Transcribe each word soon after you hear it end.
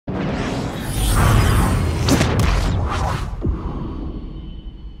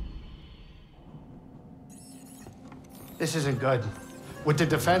This isn't good. With the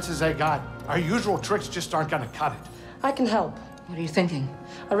defenses they got, our usual tricks just aren't gonna cut it. I can help. What are you thinking?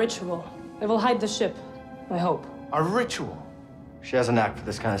 A ritual. It will hide the ship, I hope. A ritual? She has a knack for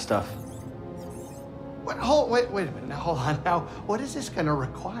this kind of stuff. Wait a minute. Now, hold on. Now, what is this gonna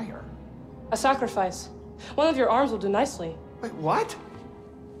require? A sacrifice. One of your arms will do nicely. Wait, what?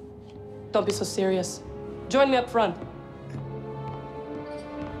 Don't be so serious. Join me up front.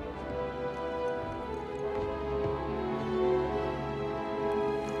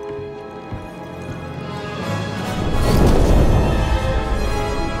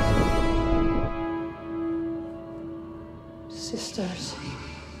 Sisters,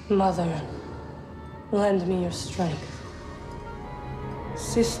 Mother, lend me your strength.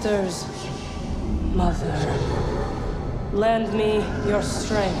 Sisters, Mother, lend me your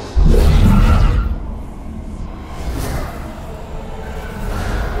strength.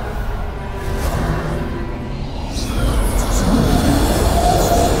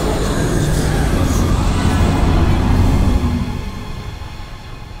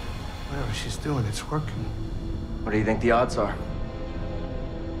 Whatever she's doing, it's working. What do you think the odds are?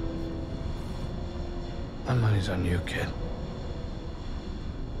 My money's on you, kid.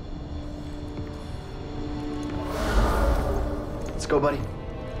 Let's go, buddy.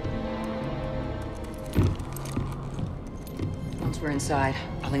 Once we're inside,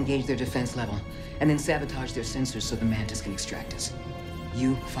 I'll engage their defense level, and then sabotage their sensors so the Mantis can extract us.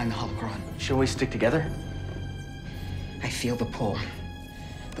 You find the holocron. Shouldn't we stick together? I feel the pull.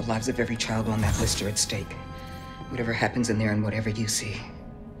 The lives of every child on that list are at stake. Whatever happens in there and whatever you see,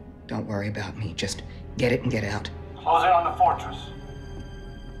 don't worry about me. Just get it and get out. Close in on the fortress.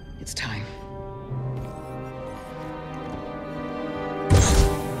 It's time.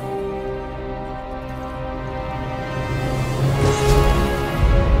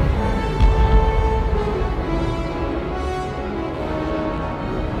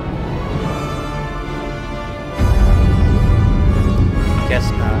 Guess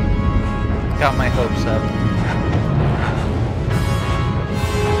not. Got my hopes up.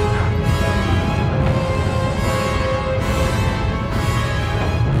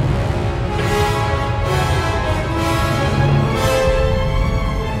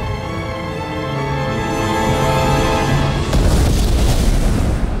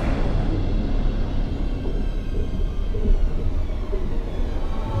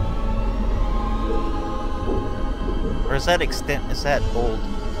 Or is that is that old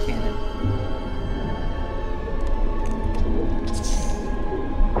canon?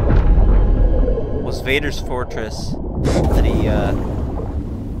 Was Vader's fortress that he,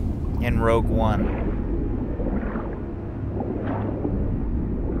 in Rogue One?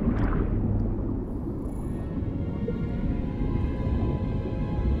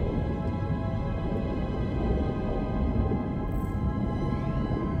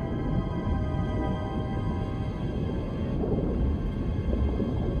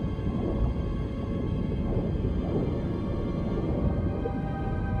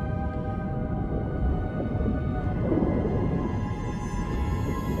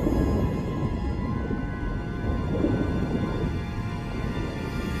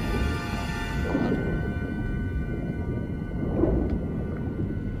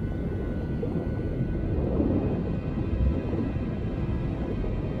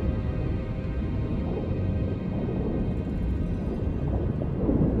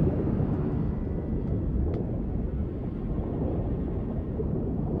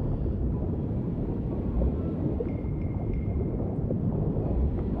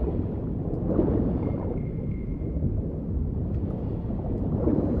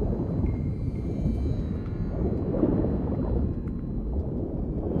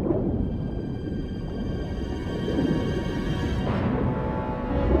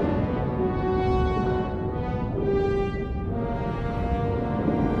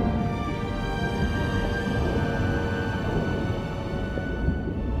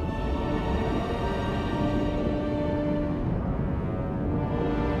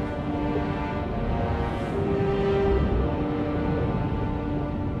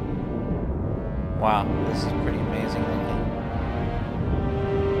 Wow, this is pretty amazing looking.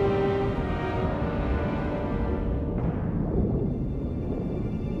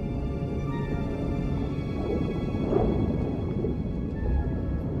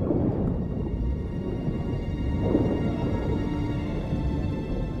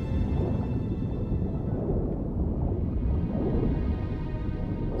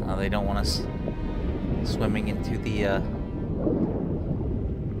 They don't want us swimming into the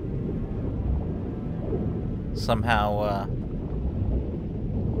somehow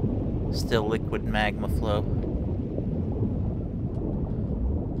still liquid magma flow.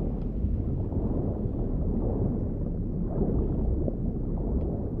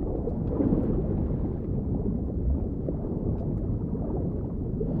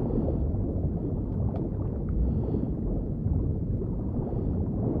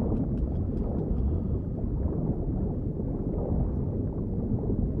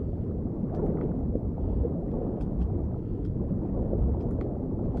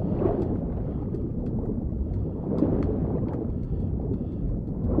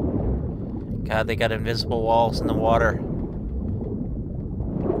 God, they got invisible walls in the water.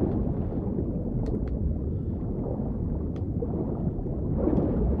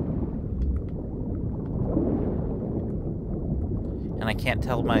 And I can't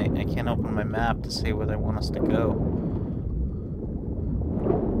open my map to see where they want us to go.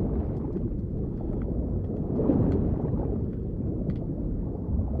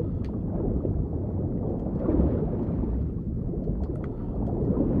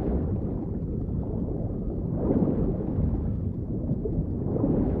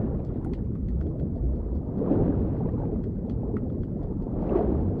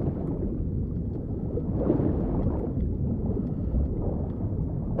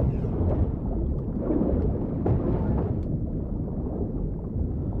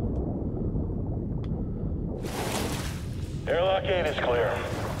 Airlock 8 is clear.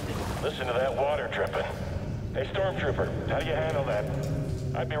 Listen to that water dripping. Hey, Stormtrooper, how do you handle that?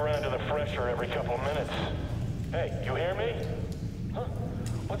 I'd be running to the fresher every couple minutes. Hey, you hear me? Huh?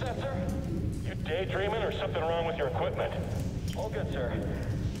 What's that, sir? You daydreaming or something wrong with your equipment? All good, sir.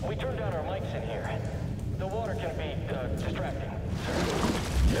 We turned down our mics in here. The water can be, distracting, sir.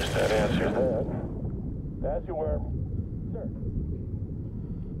 Guess that answers that. As you were. Sir.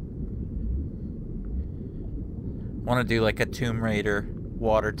 Want to do like a Tomb Raider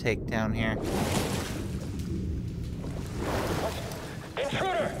water takedown here.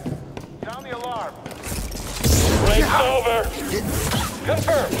 Intruder! Sound the alarm. Break's over.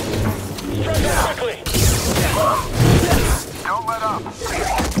 Confirm. Strike it quickly. Don't let up.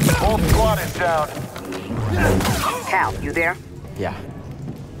 Whole squad is down. Cal, you there? Yeah.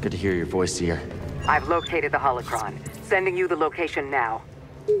 Good to hear your voice, Seer. I've located the holocron. Sending you the location now.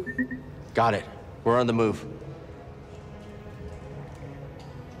 Got it. We're on the move.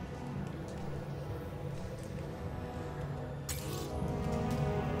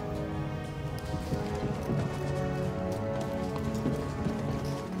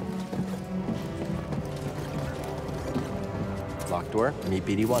 Locked door. Meet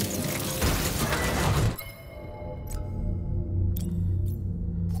BD1.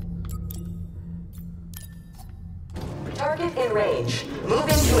 Target in range.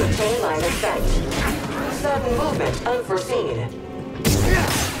 Moving to obtain line of sight. Sudden movement unforeseen.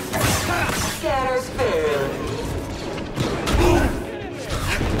 Scanners failed.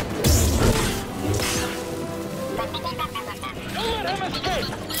 Don't let him escape!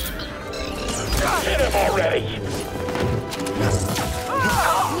 Hit him already!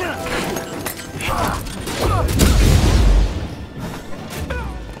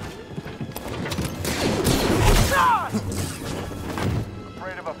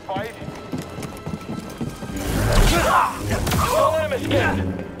 Afraid of a fight? Don't let him escape!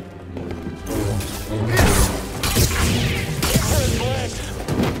 For his legs!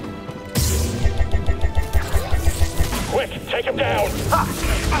 Quick, take him down!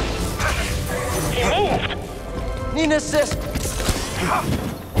 He moved! Need an assist!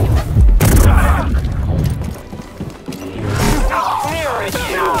 Near it,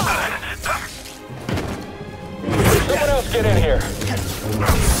 you! Someone else get in here!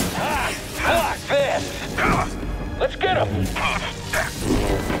 Block this! Let's get him! Slow!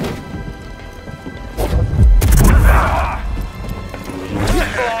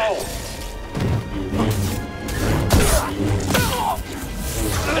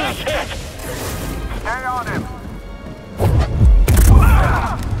 Nice hit! Stay on him!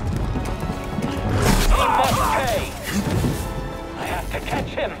 He must pay! I have to catch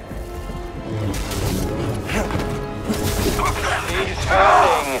him! He's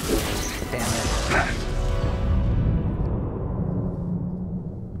hurting! Damn it.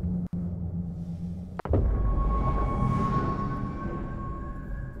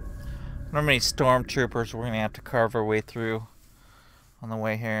 I wonder how many stormtroopers we're gonna have to carve our way through on the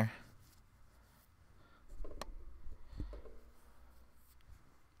way here.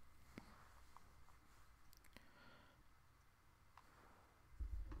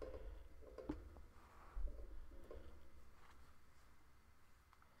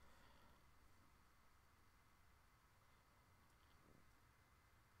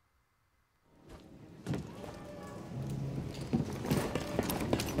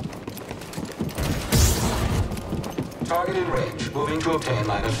 Target in range, moving to obtain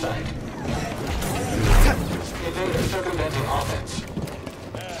line of sight. Invader circumventing offense.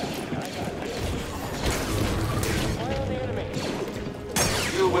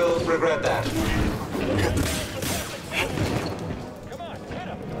 You will regret that. Come on, hit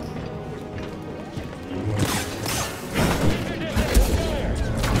him!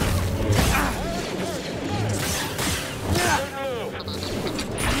 Good move!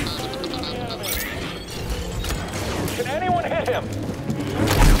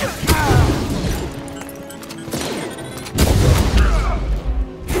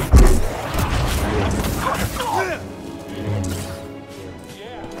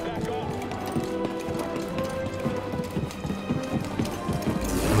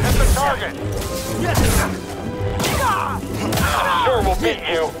 target! I'm sure we'll beat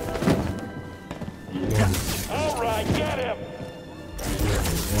you. All right, get him!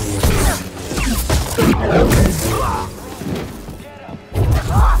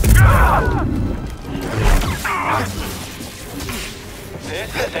 This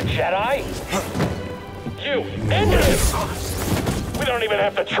is a Jedi? You, end him! We don't even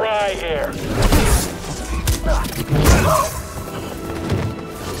have to try here.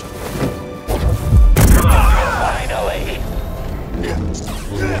 Finally!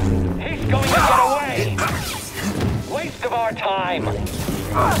 He's going to get away! Waste of our time!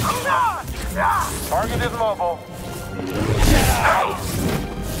 Target is mobile. Jedi!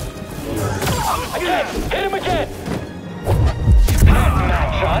 Again! Hit him again! You can't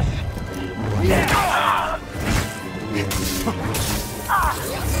match us!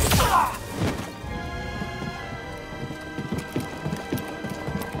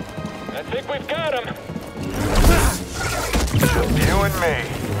 I think we've got him. You and me.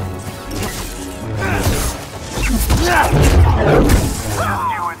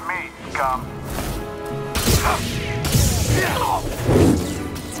 You and me, scum.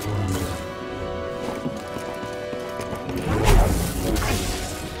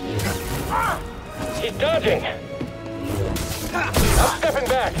 He's dodging. I'm stepping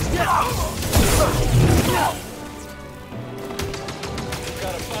back.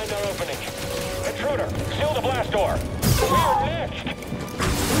 Gotta find our opening. Intruder, seal the blast door. We're next.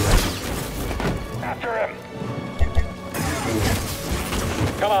 After him.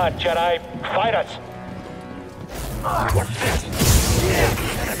 Come on, Jedi. Fight us. What's this?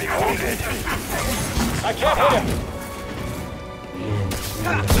 Enemy wounded. I can't hit him.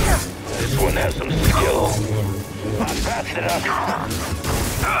 This one has some skill. Not fast enough.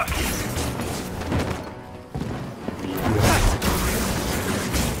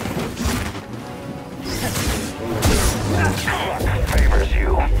 Luck favors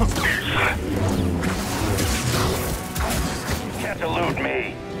you. Can't elude me.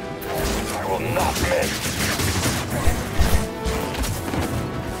 I will not miss.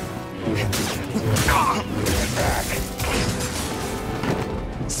 Get back.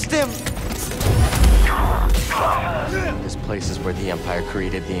 Stim! This place is where the Empire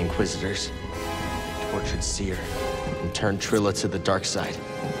created the Inquisitors. Tortured Seer, and turned Trilla to the dark side.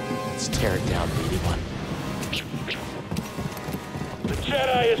 Let's tear it down, BD-1. The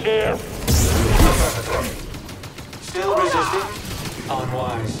Jedi is here! Still resisting?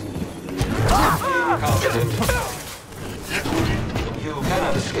 Unwise. Incompetent. You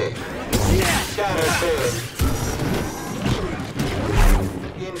cannot escape. Scatter sailing.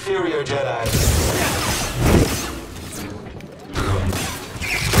 Inferior Jedi.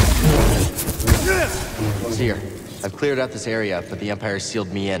 Seer, I've cleared out this area, but the Empire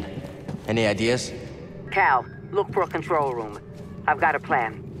sealed me in. Any ideas? Cal, look for a control room. I've got a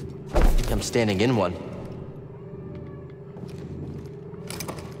plan. I think I'm standing in one.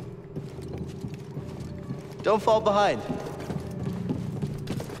 Don't fall behind.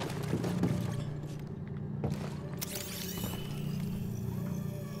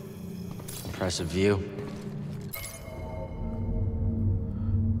 Impressive view.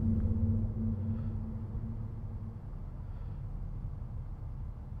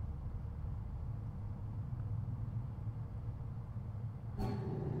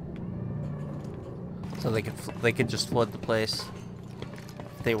 So they could just flood the place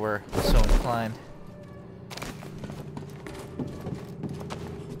if they were so inclined.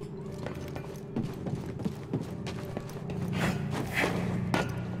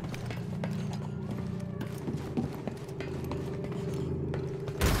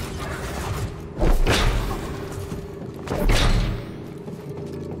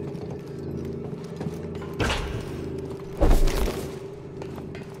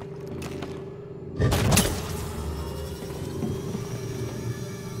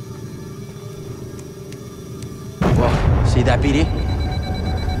 See that, BD?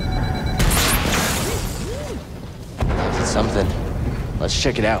 It's something. Let's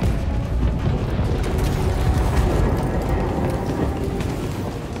check it out.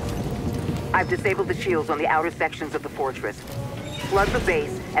 I've disabled the shields on the outer sections of the fortress. Flood the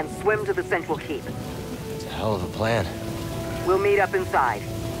base and swim to the central keep. It's a hell of a plan. We'll meet up inside.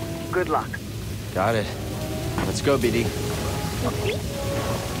 Good luck. Got it. Let's go, BD.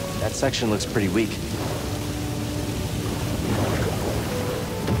 That section looks pretty weak.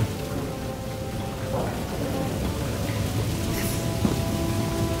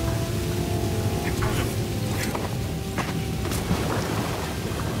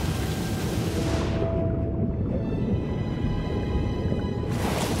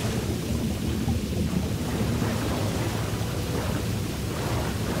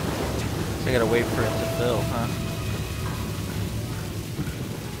 I gotta wait for it to fill, huh?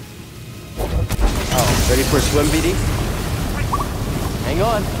 Oh, ready for a swim, BD? Hang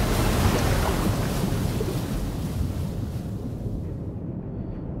on.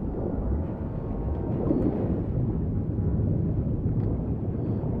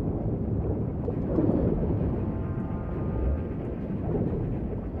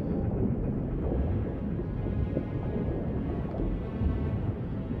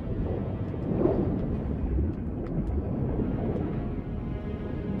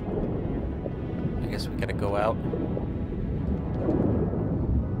 I guess we gotta go out.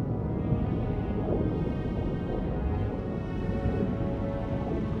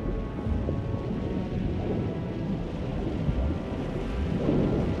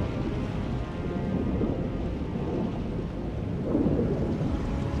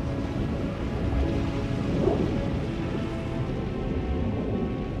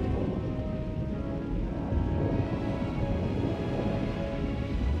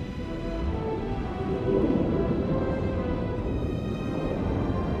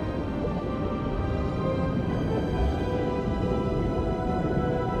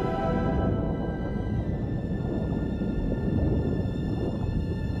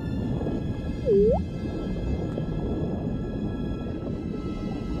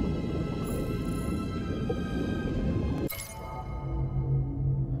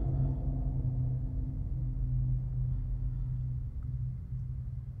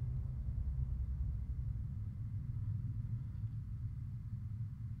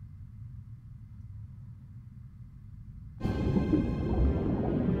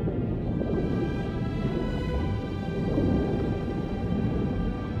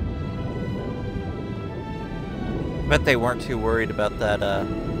 I bet they weren't too worried about that, that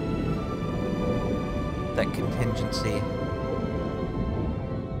contingency.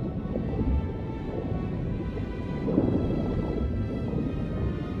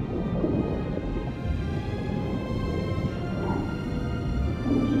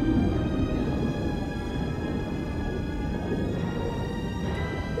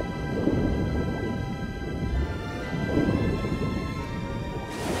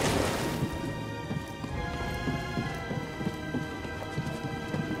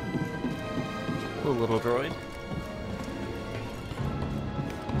 Little droid.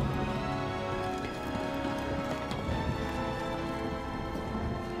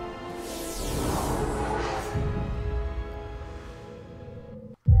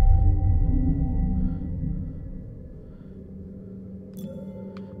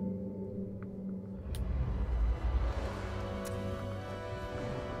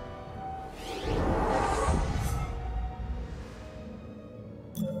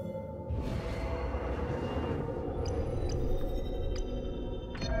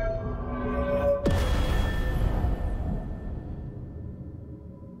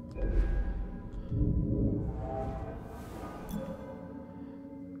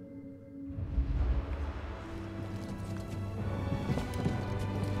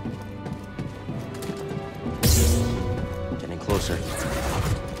 Closer.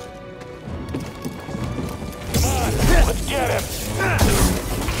 Come on, let's get him!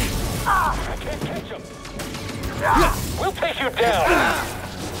 I can't catch him! We'll take you down!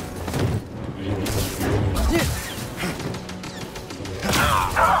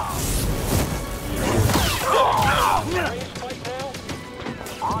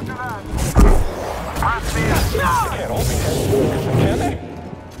 They can't all be heads, can they?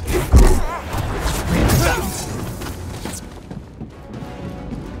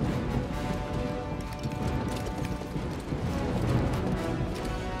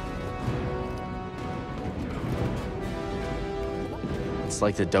 It's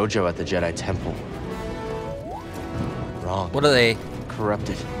like the dojo at the Jedi Temple. Wrong. What are they?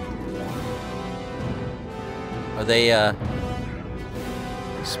 Corrupted. Are they,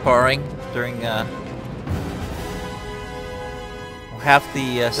 sparring during, half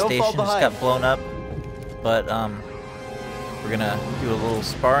the, stations got blown up, but, we're gonna do a little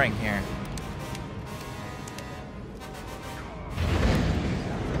sparring here.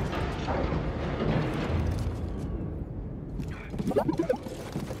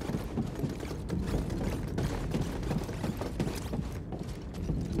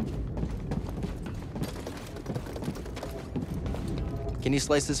 Can you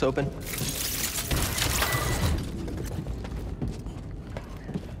slice this open?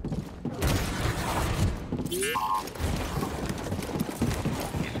 He's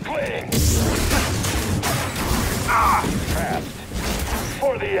clean! Trapped.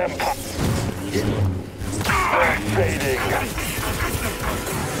 For the Empire! Fading!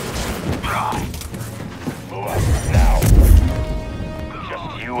 Move up, now. Just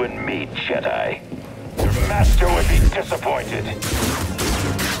you and me, Jedi. Your master would be disappointed.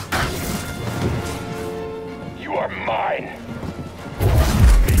 You are mine.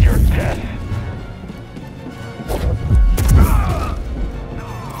 Meet your death.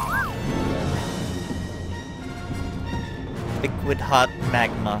 Liquid hot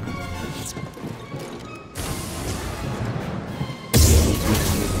magma.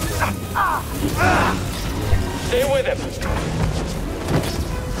 Stay with him.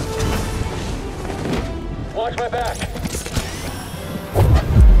 Watch my back.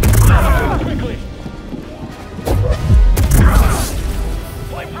 Quickly.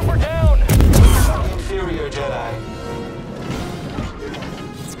 Flame trooper down. Inferior Jedi.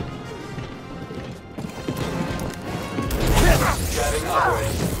 Driving upward.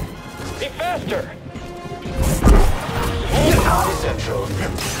 Be faster. Central.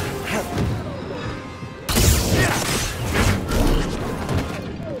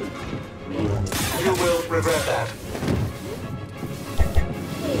 You will regret that.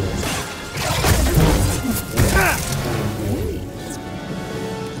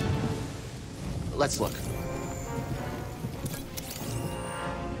 Let's look.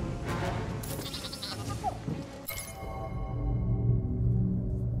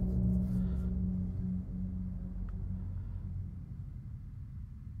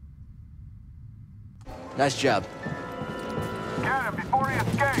 Nice job. Get him before he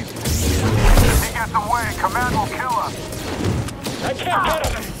escapes. If he gets away, Command will kill us. I can't get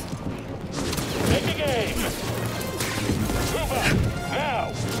him. Taking aim. Move up.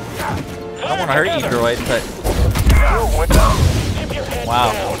 Now. I don't want to hurt you, droid, but Keep your head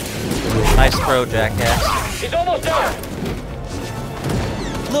wow. down. Nice throw, jackass. He's almost there.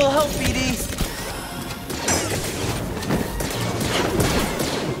 Little help, BD.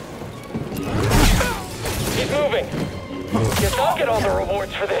 He's moving. Guess I'll get all the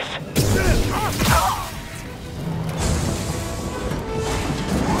rewards for this.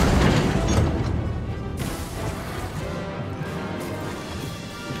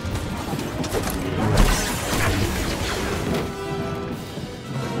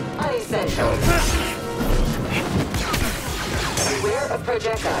 Unessential. Beware of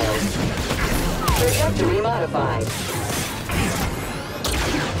projectiles. Trajectory modified.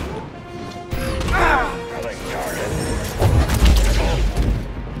 Killing target.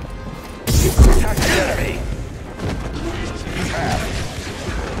 Attack the enemy. Fast.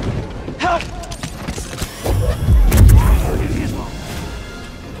 Help!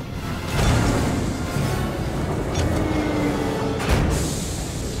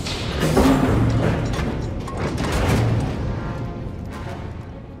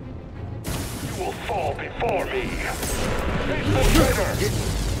 You will fall before me. Face the traitor.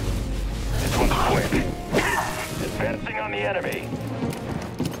 This one's quick. Advancing on the enemy.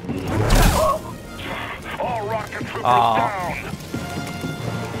 All rocket troopers down.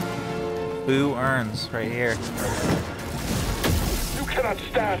 Who earns right here? You cannot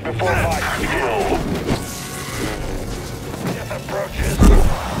stand before my skill. Death approaches.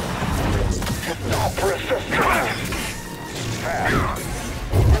 Stop resisting. Fast.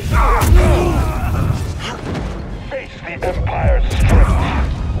 Face the Empire's strength.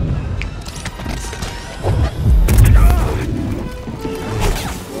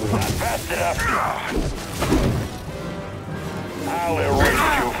 Not fast enough. I'll erase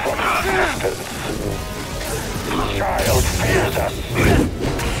you from existence. The child fears us.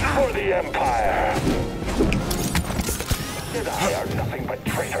 For the Empire. Jedi are nothing but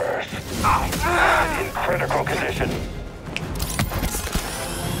traitors. In critical condition.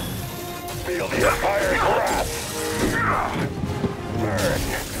 Feel the Empire's wrath. Burn.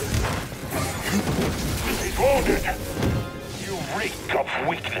 He's wounded. You reek of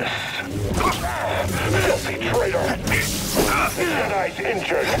weakness. Filthy traitor. The Jedi's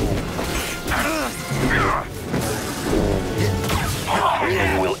injured. You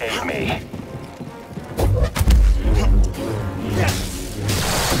will aid me.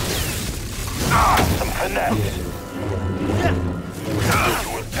 Some finesse. You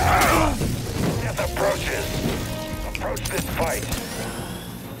will die. Death approaches. Approach this fight.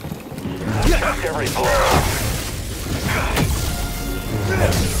 Take every blow.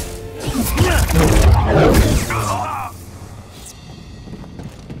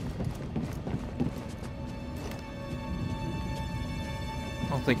 I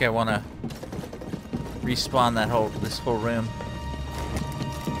don't think I want to respawn this whole room.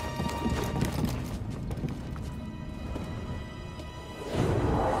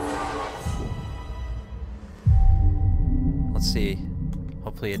 Let's see.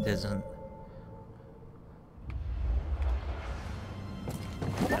 Hopefully it doesn't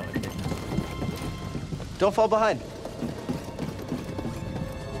Don't fall behind.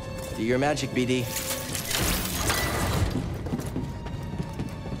 Do your magic, BD.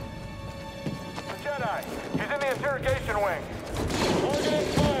 Jedi, he's in the interrogation wing. Targeting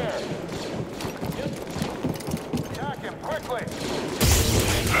fire. Yep. Attack him, quickly.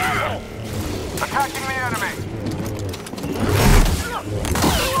 Attacking the enemy.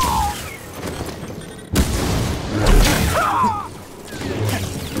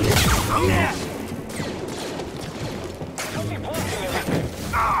 Don't be blocking everything.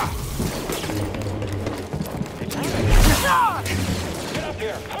 Get up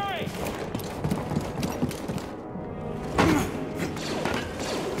here, hurry!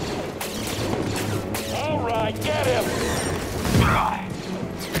 All right, get him!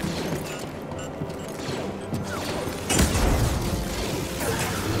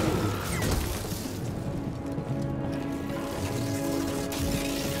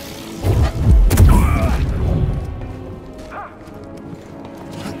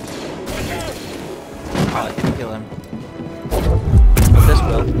 Kill him. But this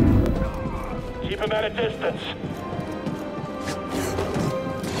will. Keep him at a distance.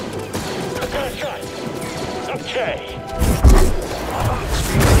 I've got a shot. Okay.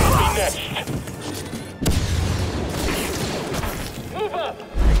 Be next. Move up.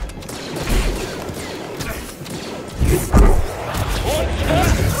 One step.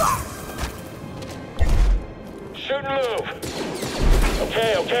 Shoot and move.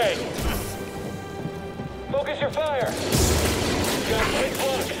 Okay. Focus your fire. You got 6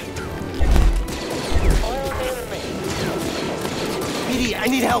 blocks. Fire on the enemy. BD, I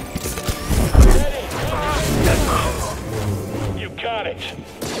need help. Ready. You got it.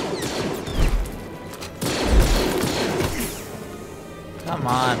 Come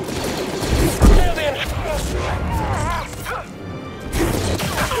on. Kill the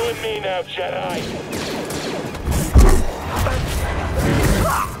You and me now, Jedi.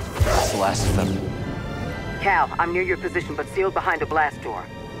 That's the last of them. Cal, I'm near your position, but sealed behind a blast door.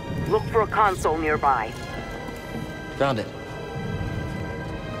 Look for a console nearby. Found it.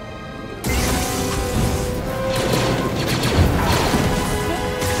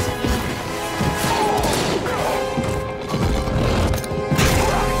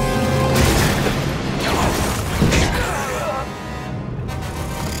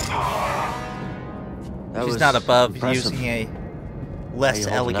 She's not above impressive. using a less Are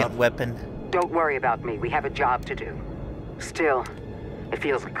you holding elegant up? weapon. Don't worry about me. We have a job to do. Still, it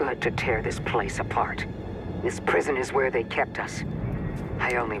feels good to tear this place apart. This prison is where they kept us.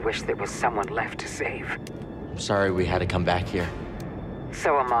 I only wish there was someone left to save. I'm sorry we had to come back here.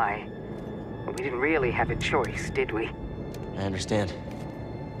 So am I. We didn't really have a choice, did we? I understand.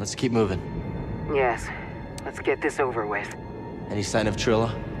 Let's keep moving. Yes. Let's get this over with. Any sign of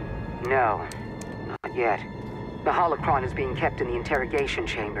Trilla? No. Not yet. The holocron is being kept in the interrogation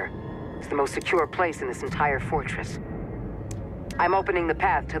chamber. It's the most secure place in this entire fortress. I'm opening the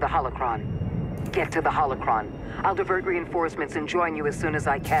path to the holocron. Get to the holocron. I'll divert reinforcements and join you as soon as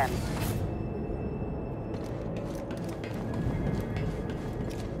I can.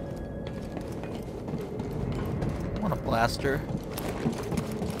 I want a blaster.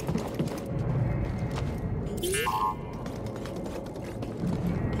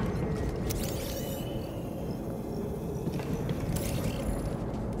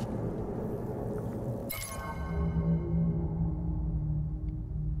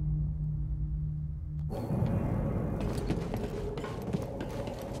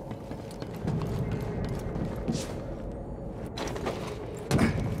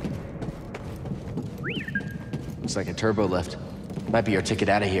 Looks like a turbo lift. Might be our ticket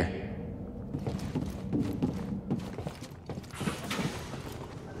out of here.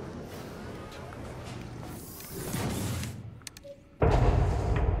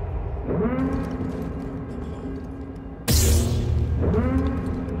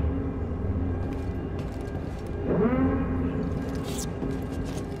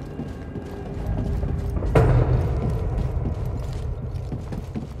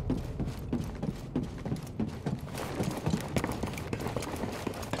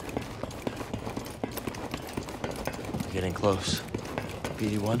 Getting close.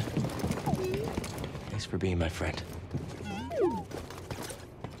 BD1, thanks for being my friend.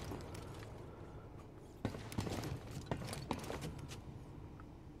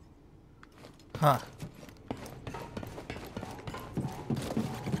 Huh.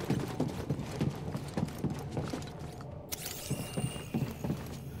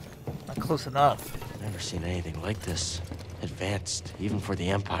 Not close enough. Never seen anything like this. Advanced, even for the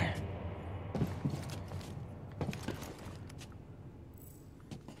Empire.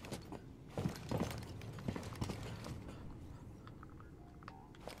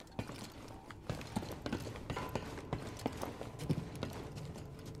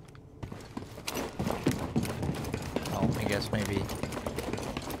 maybe.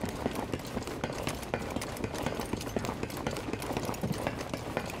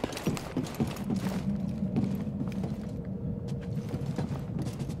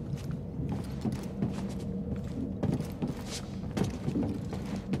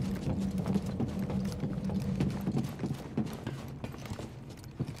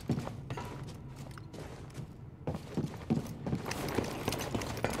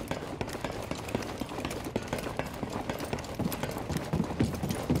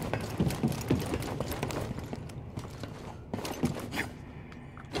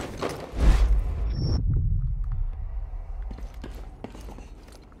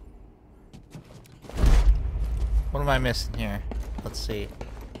 What am I missing here? Let's see.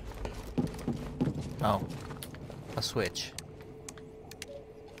 Oh, a switch.